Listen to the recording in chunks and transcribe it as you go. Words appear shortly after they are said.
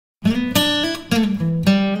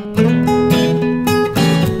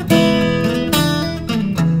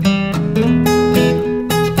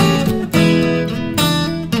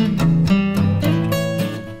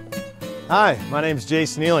Hi, my name is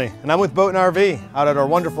Jason Neely, and I'm with Boat and RV out at our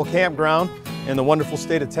wonderful campground in the wonderful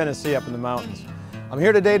state of Tennessee up in the mountains. I'm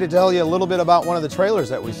here today to tell you a little bit about one of the trailers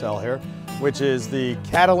that we sell here, which is the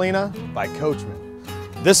Catalina by Coachmen.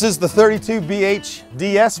 This is the 32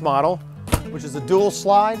 BHDS model, which is a dual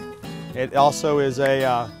slide. It also is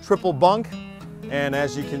a triple bunk, and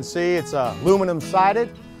as you can see, it's aluminum sided.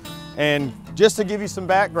 And just to give you some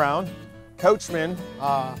background, Coachmen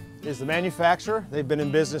is the manufacturer. They've been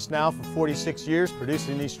in business now for 46 years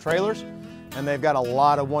producing these trailers, and they've got a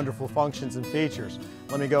lot of wonderful functions and features.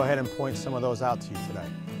 Let me go ahead and point some of those out to you today.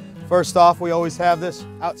 First off, we always have this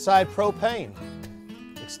outside propane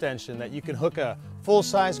extension that you can hook a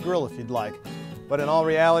full-size grill if you'd like. But in all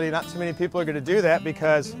reality, not too many people are going to do that,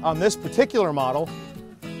 because on this particular model,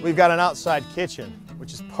 we've got an outside kitchen,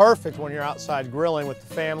 which is perfect when you're outside grilling with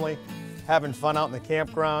the family, having fun out in the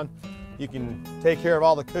campground. You can take care of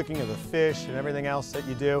all the cooking of the fish and everything else that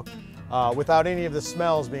you do without any of the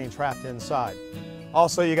smells being trapped inside.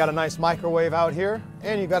 Also, you got a nice microwave out here,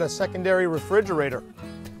 and you got a secondary refrigerator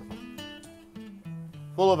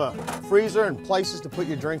full of a freezer and places to put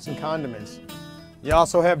your drinks and condiments. You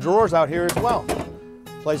also have drawers out here as well,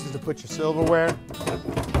 places to put your silverware,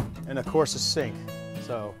 and of course a sink.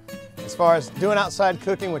 So as far as doing outside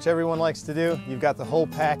cooking, which everyone likes to do, you've got the whole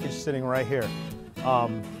package sitting right here.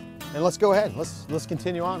 And let's go ahead, let's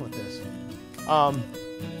continue on with this.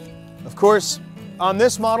 Of course, on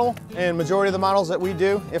this model, and majority of the models that we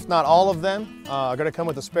do, if not all of them, are going to come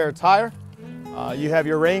with a spare tire. You have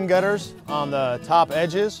your rain gutters on the top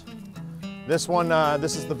edges. This one,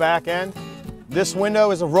 this is the back end. This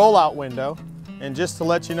window is a rollout window, and just to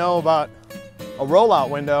let you know about a rollout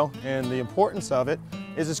window and the importance of it,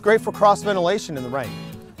 is it's great for cross ventilation in the rain.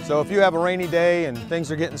 So if you have a rainy day and things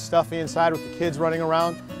are getting stuffy inside with the kids running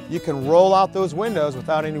around, you can roll out those windows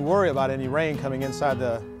without any worry about any rain coming inside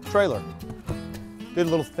the trailer. Good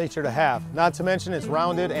little feature to have. Not to mention it's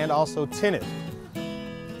rounded and also tinted.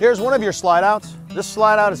 Here's one of your slide outs. This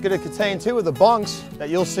slide out is going to contain two of the bunks that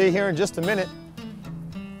you'll see here in just a minute.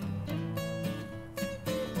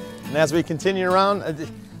 And as we continue around,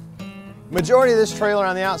 majority of this trailer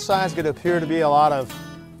on the outside is going to appear to be a lot of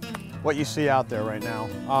what you see out there right now.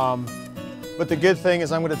 But the good thing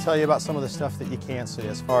is I'm going to tell you about some of the stuff that you can't see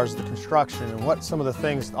as far as the construction and what some of the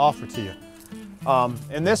things offer to you.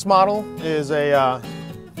 And this model is a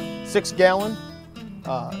 6-gallon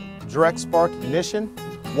direct spark ignition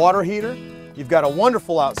water heater. You've got a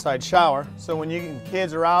wonderful outside shower, so when you and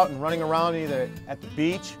kids are out and running around either at the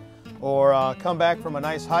beach or come back from a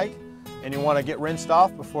nice hike and you want to get rinsed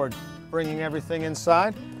off before bringing everything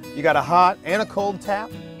inside, you got a hot and a cold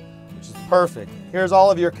tap, which is perfect. Here's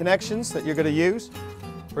all of your connections that you're going to use.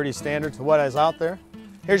 Pretty standard to what is out there.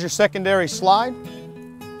 Here's your secondary slide.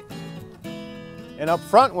 And up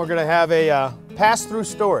front, we're going to have a pass-through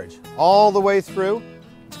storage all the way through.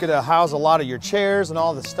 It's going to house a lot of your chairs and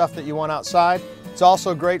all the stuff that you want outside. It's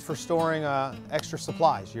also great for storing extra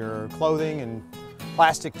supplies, your clothing and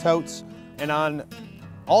plastic totes. And on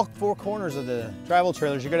all 4 corners of the travel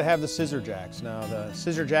trailers, you're going to have the scissor jacks. Now, the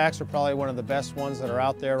scissor jacks are probably one of the best ones that are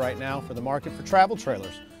out there right now for the market for travel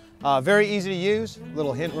trailers. Very easy to use.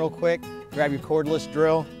 Little hint real quick. Grab your cordless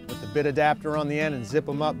drill with the bit adapter on the end and zip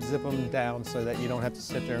them up, zip them down so that you don't have to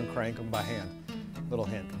sit there and crank them by hand. Little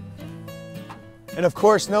hint. And of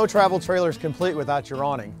course, no travel trailer is complete without your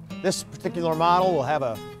awning. This particular model will have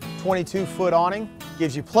a 22-foot awning.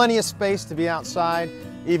 Gives you plenty of space to be outside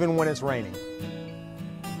even when it's raining.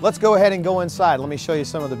 Let's go ahead and go inside. Let me show you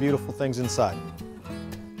some of the beautiful things inside.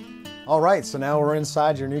 All right, so now we're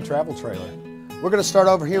inside your new travel trailer. We're going to start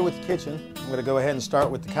over here with the kitchen. I'm going to go ahead and start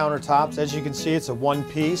with the countertops. As you can see, it's a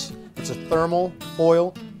one-piece. It's a thermal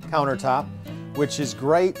foil countertop, which is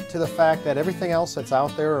great to the fact that everything else that's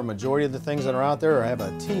out there, or a majority of the things that are out there, have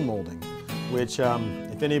a T-molding, which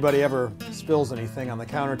if anybody ever spills anything on the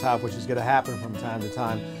countertop, which is going to happen from time to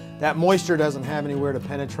time, that moisture doesn't have anywhere to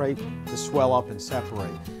penetrate to swell up and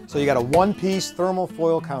separate. So you got a one-piece thermal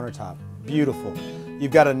foil countertop. Beautiful.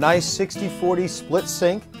 You've got a nice 60-40 split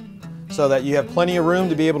sink so that you have plenty of room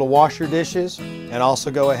to be able to wash your dishes and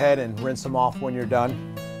also go ahead and rinse them off when you're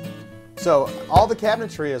done. So all the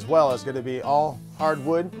cabinetry as well is going to be all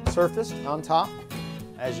hardwood surfaced on top.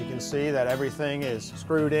 As you can see, that everything is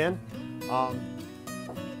screwed in.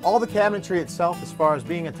 All the cabinetry itself, as far as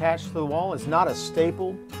being attached to the wall, is not a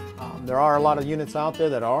staple. There are a lot of units out there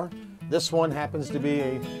that are. This one happens to be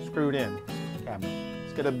a screwed-in cabinet.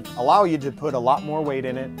 It's going to allow you to put a lot more weight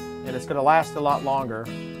in it, and it's going to last a lot longer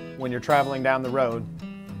when you're traveling down the road,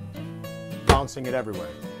 bouncing it everywhere.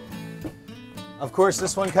 Of course,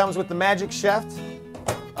 this one comes with the Magic Chef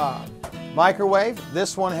Microwave,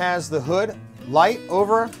 this one has the hood light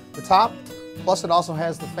over the top, plus it also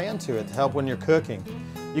has the fan to it to help when you're cooking.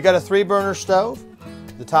 You got a 3-burner stove.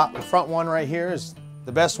 The front one right here is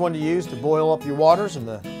the best one to use to boil up your waters, and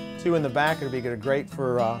the 2 in the back would be great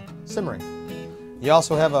for simmering. You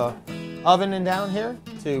also have a oven in down here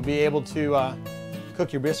to be able to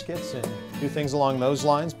cook your biscuits and do things along those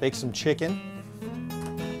lines, bake some chicken.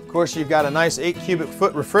 Of course, you've got a nice 8 cubic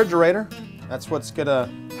foot refrigerator. That's what's gonna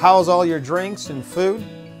house all your drinks and food.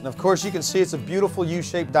 And of course, you can see it's a beautiful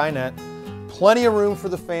U-shaped dinette. Plenty of room for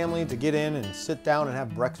the family to get in and sit down and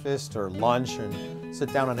have breakfast or lunch and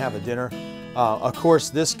sit down and have a dinner. Of course,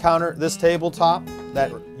 this tabletop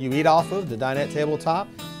that you eat off of, the dinette tabletop,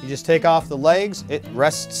 you just take off the legs. It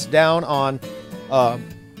rests down on a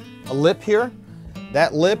lip here.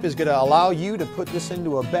 That lip is going to allow you to put this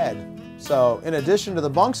into a bed. So in addition to the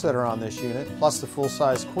bunks that are on this unit, plus the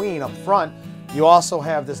full-size queen up front, you also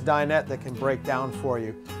have this dinette that can break down for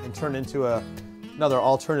you and turn into another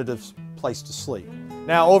alternative place to sleep.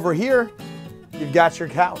 Now over here, you've got your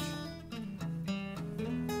couch.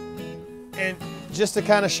 And just to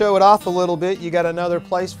kind of show it off a little bit, you got another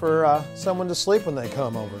place for someone to sleep when they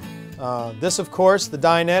come over. This, of course, the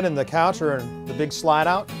dinette and the couch are in the big slide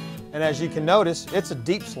out. And as you can notice, it's a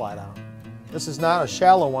deep slide out. This is not a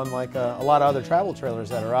shallow one like a lot of other travel trailers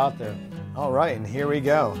that are out there. All right, and here we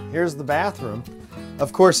go. Here's the bathroom.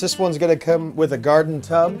 Of course, this one's gonna come with a garden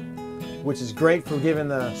tub, which is great for giving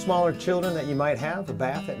the smaller children that you might have a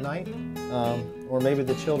bath at night, or maybe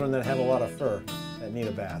the children that have a lot of fur that need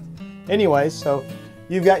a bath. Anyways, so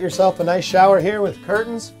you've got yourself a nice shower here with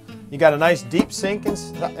curtains. You got a nice deep sink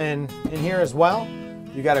in here as well.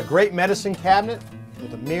 You got a great medicine cabinet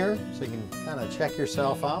with a mirror so you can kind of check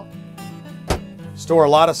yourself out. Store a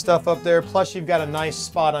lot of stuff up there, plus you've got a nice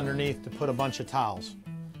spot underneath to put a bunch of towels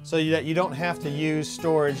so that you don't have to use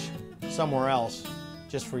storage somewhere else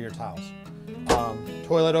just for your towels.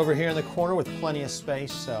 Toilet over here in the corner with plenty of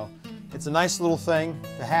space, so it's a nice little thing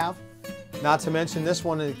to have. Not to mention this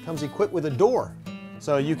one, it comes equipped with a door,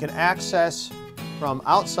 so you can access from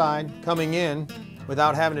outside coming in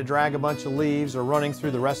without having to drag a bunch of leaves or running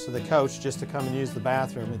through the rest of the coach just to come and use the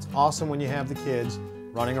bathroom. It's awesome when you have the kids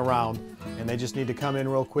running around and they just need to come in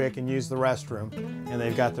real quick and use the restroom, and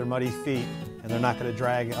they've got their muddy feet and they're not going to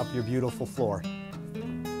drag up your beautiful floor.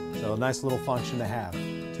 So a nice little function to have.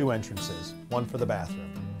 2 entrances, 1 for the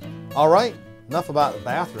bathroom. All right, enough about the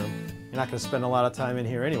bathroom. You're not going to spend a lot of time in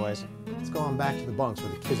here anyways. Let's go on back to the bunks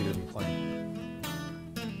where the kids are going to be playing.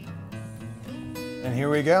 And here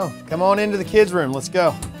we go. Come on into the kids' room. Let's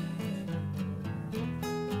go.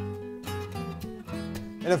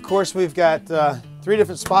 And of course, we've got 3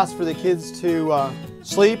 different spots for the kids to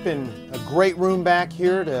sleep, and a great room back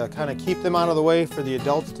here to kind of keep them out of the way for the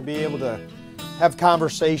adults to be able to have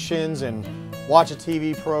conversations and watch a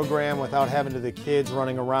TV program without having the kids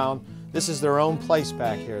running around. This is their own place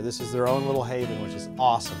back here. This is their own little haven, which is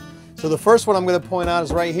awesome. So the first one I'm going to point out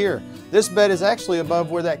is right here. This bed is actually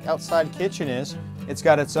above where that outside kitchen is. It's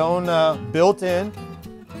got its own built-in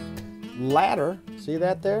ladder. See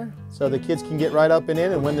that there? So the kids can get right up and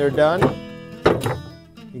in, and when they're done,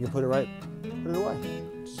 you can put it away,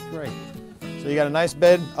 which is great. So you got a nice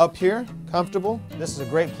bed up here, comfortable. This is a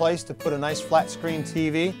great place to put a nice flat screen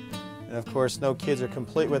TV. And of course, no kids are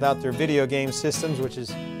complete without their video game systems, which is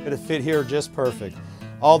going to fit here just perfect.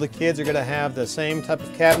 All the kids are going to have the same type of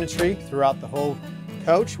cabinetry throughout the whole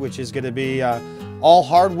coach, which is going to be all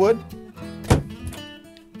hardwood.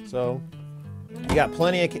 So you got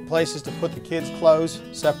plenty of places to put the kids' clothes,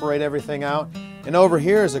 separate everything out. And over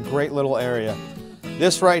here is a great little area.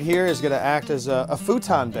 This right here is going to act as a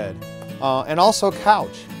futon bed and also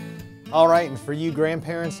couch. All right, and for you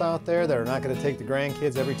grandparents out there that are not going to take the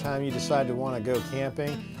grandkids every time you decide to want to go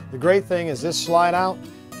camping, the great thing is this slide out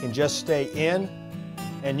can just stay in,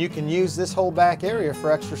 and you can use this whole back area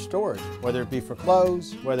for extra storage, whether it be for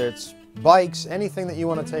clothes, whether it's bikes, anything that you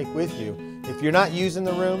want to take with you. If you're not using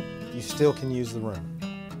the room, you still can use the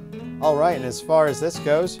room. All right, and as far as this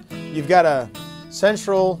goes, you've got a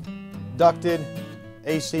central ducted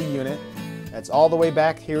AC unit. That's all the way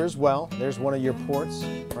back here as well. There's one of your ports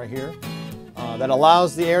right here. That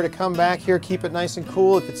allows the air to come back here, keep it nice and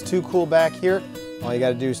cool. If it's too cool back here, all you got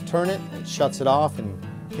to do is turn it, it shuts it off and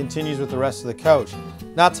continues with the rest of the coach.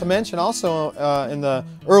 Not to mention also in the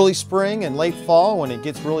early spring and late fall when it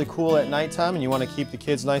gets really cool at nighttime and you want to keep the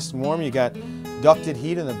kids nice and warm, you got ducted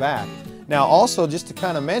heat in the back. Now also, just to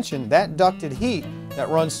kind of mention, that ducted heat that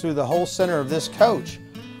runs through the whole center of this coach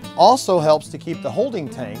also helps to keep the holding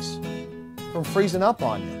tanks from freezing up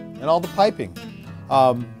on you and all the piping.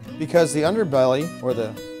 Because the underbelly, or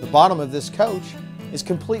the bottom of this coach, is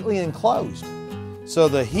completely enclosed. So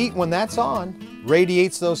the heat, when that's on,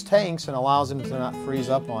 radiates those tanks and allows them to not freeze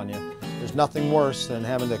up on you. There's nothing worse than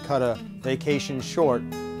having to cut a vacation short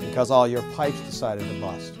because all your pipes decided to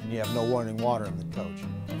bust and you have no running water in the coach.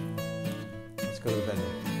 Let's go to the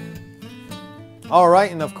bedroom. All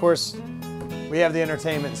right, and of course, we have the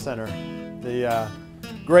entertainment center. The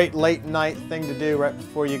great late night thing to do right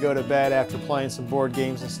before you go to bed after playing some board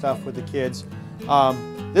games and stuff with the kids.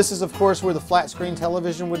 This is, of course, where the flat screen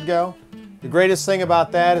television would go. The greatest thing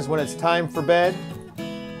about that is when it's time for bed,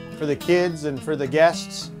 for the kids and for the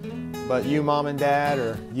guests, but you mom and dad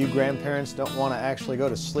or you grandparents don't want to actually go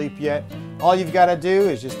to sleep yet, all you've got to do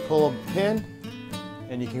is just pull a pin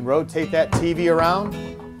and you can rotate that TV around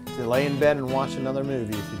to lay in bed and watch another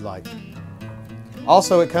movie if you'd like.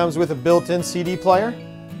 Also, it comes with a built-in CD player,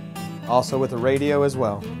 also with a radio as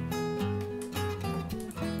well.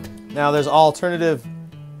 Now there's alternative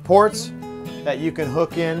ports that you can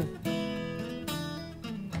hook in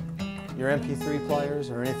your MP3 players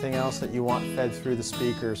or anything else that you want fed through the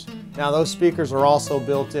speakers. Now those speakers are also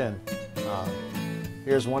built in.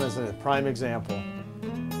 Here's one as a prime example.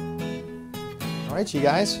 All right, you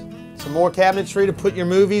guys, some more cabinetry to put your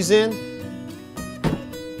movies in.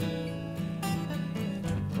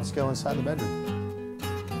 Let's go inside the bedroom.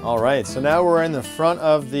 All right, so now we're in the front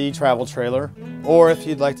of the travel trailer, or if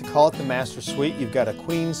you'd like to call it the master suite. You've got a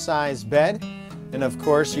queen size bed. And of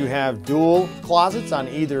course you have dual closets on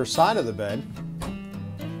either side of the bed.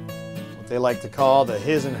 What they like to call the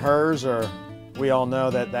his and hers, or we all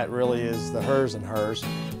know that that really is the hers and hers.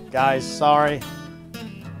 Guys, sorry.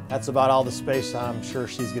 That's about all the space I'm sure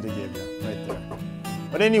she's gonna give you right there.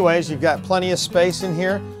 But anyways, you've got plenty of space in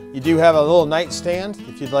here. You do have a little nightstand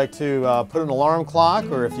if you'd like to put an alarm clock,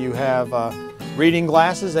 or if you have reading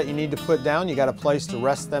glasses that you need to put down, you got a place to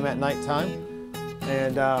rest them at nighttime.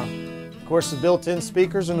 And of course, the built-in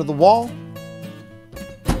speakers into the wall.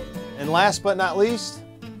 And last but not least,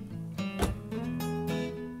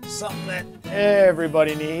 something that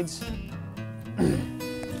everybody needs,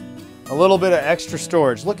 a little bit of extra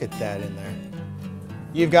storage. Look at that in there.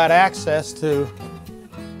 You've got access to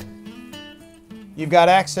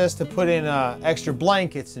put in extra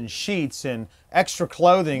blankets and sheets and extra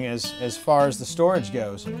clothing as far as the storage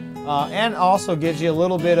goes. And also gives you a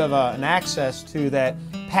little bit of an access to that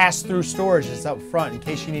pass-through storage that's up front in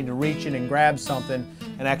case you need to reach in and grab something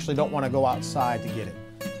and actually don't want to go outside to get it.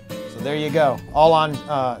 So there you go. All on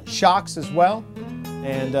shocks as well,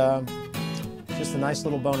 and just a nice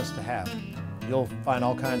little bonus to have. You'll find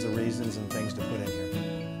all kinds of reasons and things to put in here.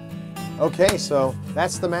 Okay, so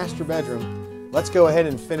that's the master bedroom. Let's go ahead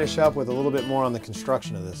and finish up with a little bit more on the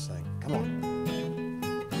construction of this thing. Come on.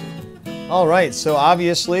 All right, so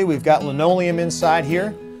obviously we've got linoleum inside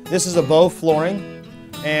here. This is a bow flooring.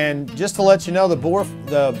 And just to let you know, the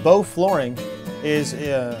bow flooring is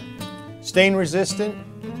stain resistant,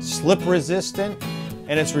 slip resistant,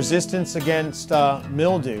 and it's resistance against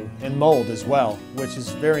mildew and mold as well, which is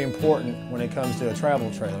very important when it comes to a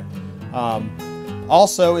travel trailer.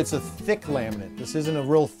 Also, it's a thick laminate. This isn't a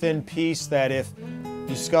real thin piece that if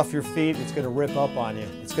you scuff your feet, it's going to rip up on you.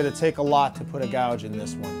 It's going to take a lot to put a gouge in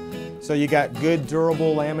this one. So you got good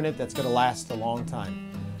durable laminate that's going to last a long time.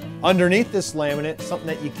 Underneath this laminate, something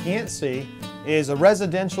that you can't see, is a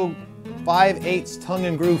residential 5/8 tongue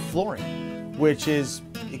and groove flooring, which is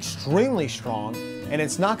extremely strong, and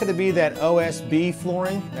it's not going to be that OSB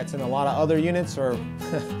flooring that's in a lot of other units, or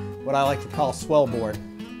what I like to call swell board.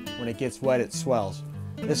 When it gets wet, it swells.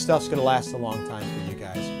 This stuff's going to last a long time for you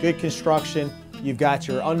guys. Good construction. You've got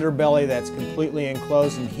your underbelly that's completely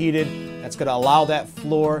enclosed and heated. That's going to allow that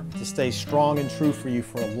floor to stay strong and true for you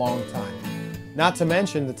for a long time. Not to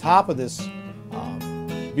mention, the top of this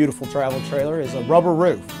beautiful travel trailer is a rubber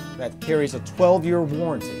roof that carries a 12-year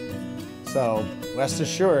warranty. So rest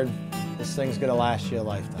assured, this thing's going to last you a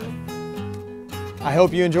lifetime. I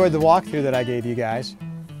hope you enjoyed the walkthrough that I gave you guys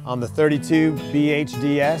on the 32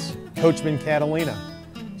 BHDS Coachmen Catalina.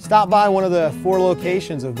 Stop by one of the 4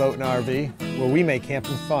 locations of Boat and RV where we make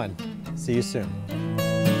camping fun. See you soon.